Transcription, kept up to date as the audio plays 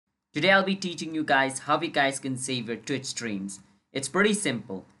Today I'll be teaching you guys how you guys can save your Twitch streams. It's pretty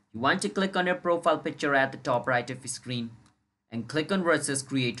simple. You want to click on your profile picture at the top right of your screen and click on where it says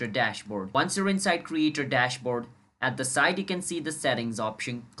Creator Dashboard. Once you're inside Creator Dashboard, at the side you can see the settings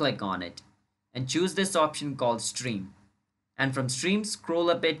option. Click on it and choose this option called Stream. And from Stream, scroll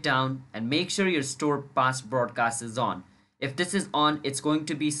a bit down and make sure your Store Past Broadcast is on. If this is on, it's going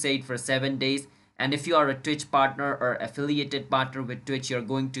to be saved for 7 days. And if you are a Twitch partner or affiliated partner with Twitch, you're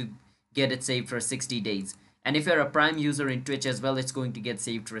going to get it saved for 60 days. And if you're a Prime user in Twitch as well, it's going to get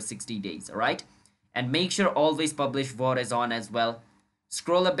saved for 60 days, alright? And make sure always publish VOD is on as well.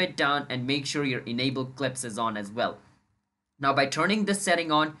 Scroll a bit down and make sure your enable clips is on as well. Now by turning this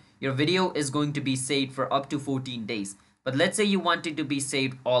setting on, your video is going to be saved for up to 14 days. But let's say you want it to be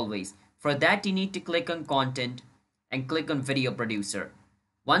saved always. For that, you need to click on Content and click on Video Producer.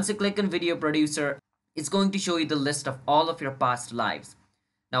 Once you click on Video Producer, it's going to show you the list of all of your past lives.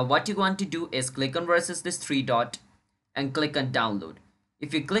 Now what you want to do is click on versus this three dot and click on Download.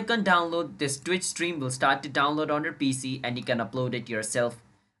 If you click on Download, this Twitch stream will start to download on your PC and you can upload it yourself.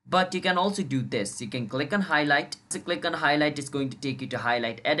 But you can also do this. You can click on Highlight. So click on Highlight, it's going to take you to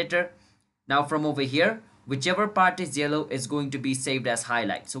Highlight Editor. Now from over here, whichever part is yellow is going to be saved as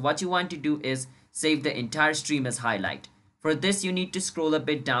highlight. So what you want to do is save the entire stream as highlight. For this, you need to scroll a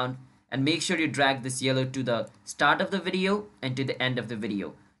bit down and make sure you drag this yellow to the start of the video and to the end of the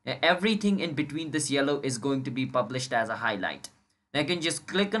video. Now, everything in between this yellow is going to be published as a highlight. Now you can just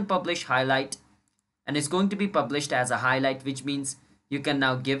click on Publish Highlight and it's going to be published as a highlight, which means you can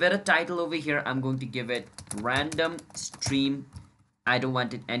now give it a title over here. I'm going to give it Random Stream. I don't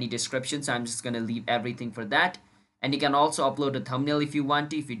want it any description, so I'm just going to leave everything for that. And you can also upload a thumbnail if you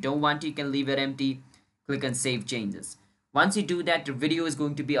want to. If you don't want to, you can leave it empty. Click on Save Changes. Once you do that, the video is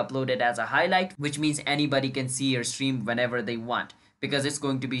going to be uploaded as a highlight, which means anybody can see your stream whenever they want, because it's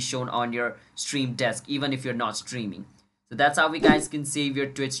going to be shown on your stream desk even if you're not streaming. So that's how you guys can save your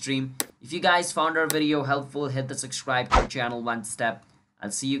Twitch stream. If you guys found our video helpful, hit the subscribe to our channel one step.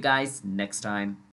 I'll see you guys next time.